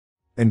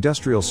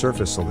Industrial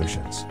Surface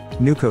Solutions.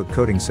 New-Coat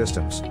Coating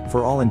Systems,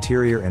 for all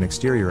interior and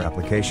exterior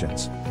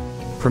applications.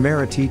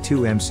 Premera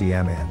T2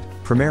 MCM and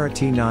Premera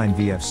T9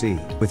 VFC,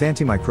 with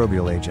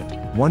antimicrobial agent,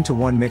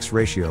 1:1 mix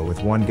ratio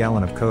with 1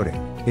 gallon of coating,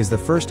 is the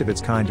first of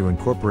its kind to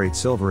incorporate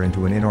silver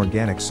into an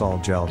inorganic sol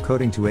gel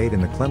coating to aid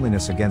in the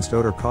cleanliness against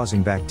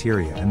odor-causing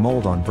bacteria and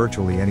mold on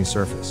virtually any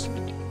surface.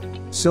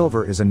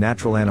 Silver is a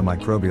natural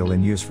antimicrobial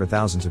in use for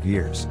thousands of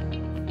years.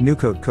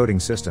 New-Coat Coating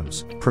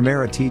Systems,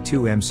 Premera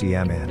T2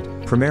 MCM and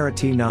Premera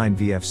T9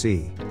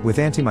 VFC, with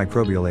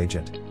antimicrobial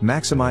agent,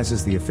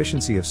 maximizes the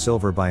efficiency of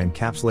silver by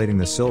encapsulating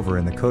the silver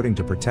in the coating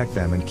to protect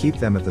them and keep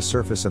them at the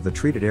surface of the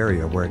treated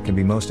area where it can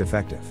be most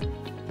effective.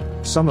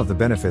 Some of the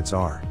benefits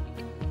are: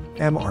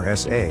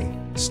 MRSA,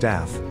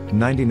 staph,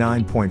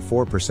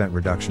 99.4%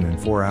 reduction in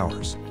 4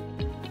 hours.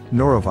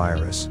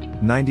 Norovirus,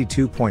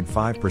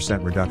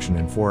 92.5% reduction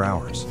in 4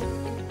 hours.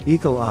 E.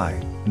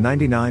 coli,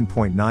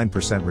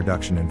 99.9%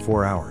 reduction in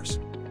 4 hours.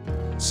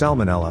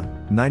 Salmonella,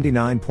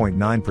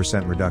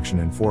 99.9% reduction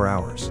in 4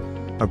 hours.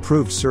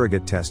 Approved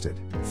surrogate tested,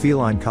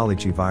 feline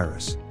colici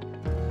virus.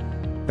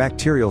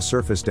 Bacterial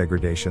surface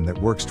degradation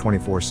that works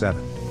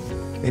 24/7.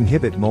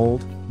 Inhibit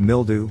mold,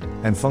 mildew,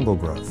 and fungal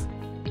growth.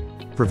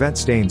 Prevent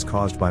stains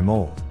caused by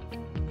mold.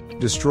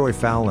 Destroy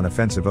foul and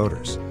offensive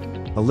odors.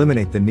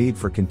 Eliminate the need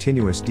for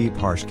continuous deep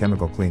harsh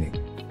chemical cleaning.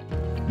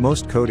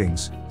 Most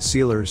coatings,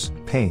 sealers,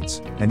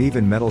 paints, and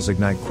even metals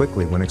ignite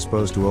quickly when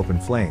exposed to open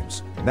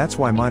flames. That's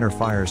why minor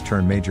fires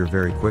turn major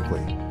very quickly,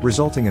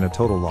 resulting in a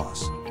total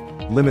loss.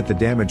 Limit the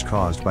damage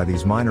caused by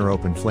these minor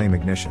open flame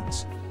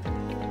ignitions.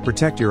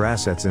 Protect your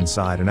assets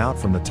inside and out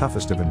from the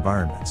toughest of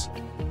environments.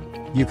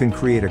 You can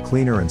create a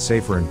cleaner and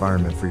safer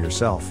environment for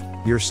yourself,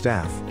 your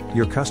staff,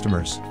 your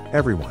customers,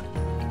 everyone.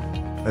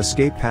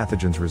 Escape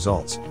pathogens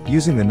results,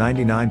 using the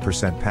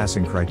 99%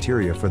 passing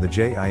criteria for the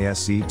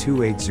JISC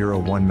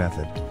 2801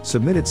 method.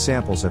 Submitted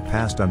samples have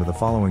passed under the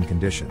following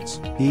conditions: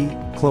 E.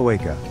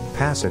 cloaca,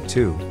 pass at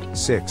 2,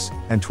 6,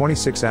 and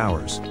 26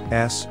 hours,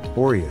 S.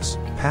 aureus,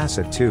 pass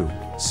at 2,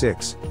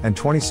 6, and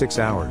 26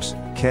 hours,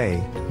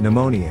 K.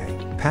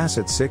 pneumoniae, pass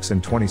at 6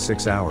 and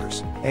 26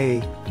 hours,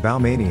 A.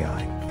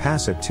 baumannii,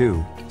 pass at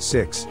 2,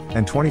 6,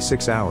 and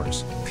 26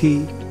 hours,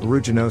 P.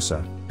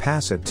 aeruginosa,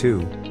 pass at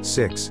 2,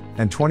 6,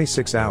 and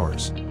 26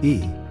 hours,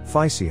 E.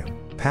 physium,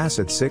 pass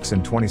at 6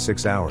 and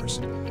 26 hours.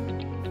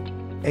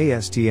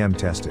 ASTM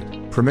tested,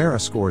 Premera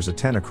scores a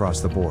 10 across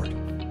the board.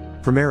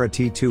 Premera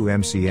T2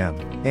 MCM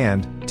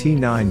and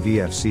T9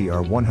 VFC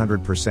are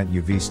 100%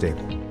 UV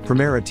stable.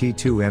 Premera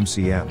T2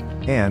 MCM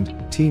and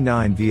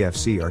T9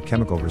 VFC are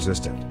chemical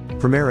resistant.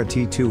 Premera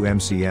T2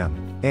 MCM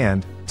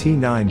and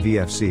T9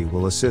 VFC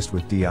will assist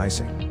with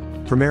de-icing.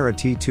 Premera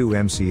T2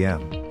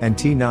 MCM and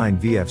T9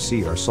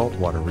 VFC are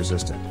saltwater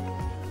resistant.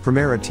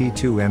 Premera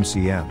T2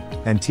 MCM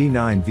and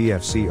T9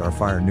 VFC are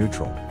fire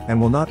neutral, and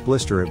will not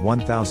blister at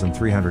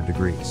 1,300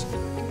 degrees.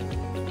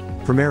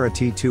 Premera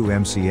T2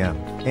 MCM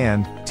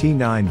and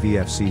T9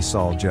 VFC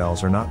sol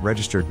gels are not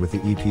registered with the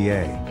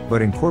EPA,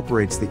 but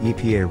incorporates the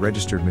EPA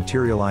registered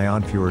material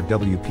Ion Pure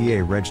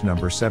WPA Reg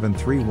number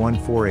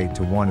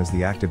 73148-1 as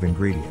the active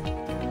ingredient.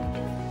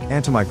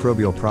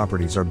 Antimicrobial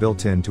properties are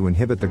built in to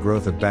inhibit the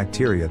growth of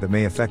bacteria that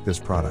may affect this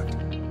product.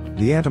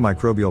 The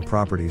antimicrobial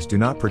properties do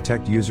not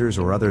protect users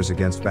or others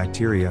against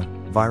bacteria,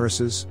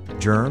 viruses,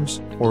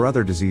 germs, or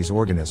other disease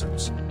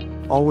organisms.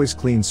 Always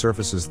clean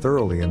surfaces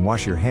thoroughly and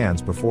wash your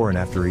hands before and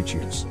after each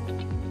use.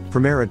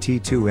 Premera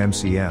T2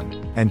 MCM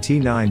and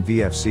T9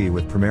 VFC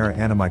with Premera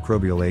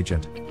antimicrobial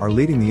agent are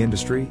leading the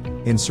industry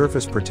in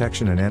surface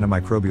protection and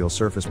antimicrobial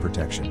surface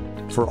protection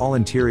for all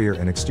interior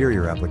and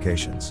exterior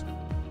applications.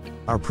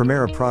 Our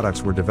Premera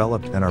products were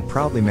developed and are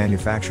proudly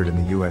manufactured in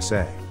the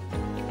USA.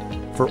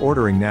 For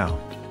ordering now,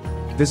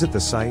 visit the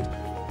site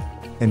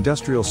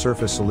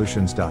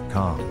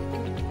industrialsurfacesolutions.com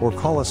or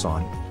call us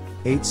on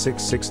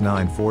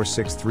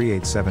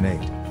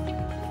 866-946-3878.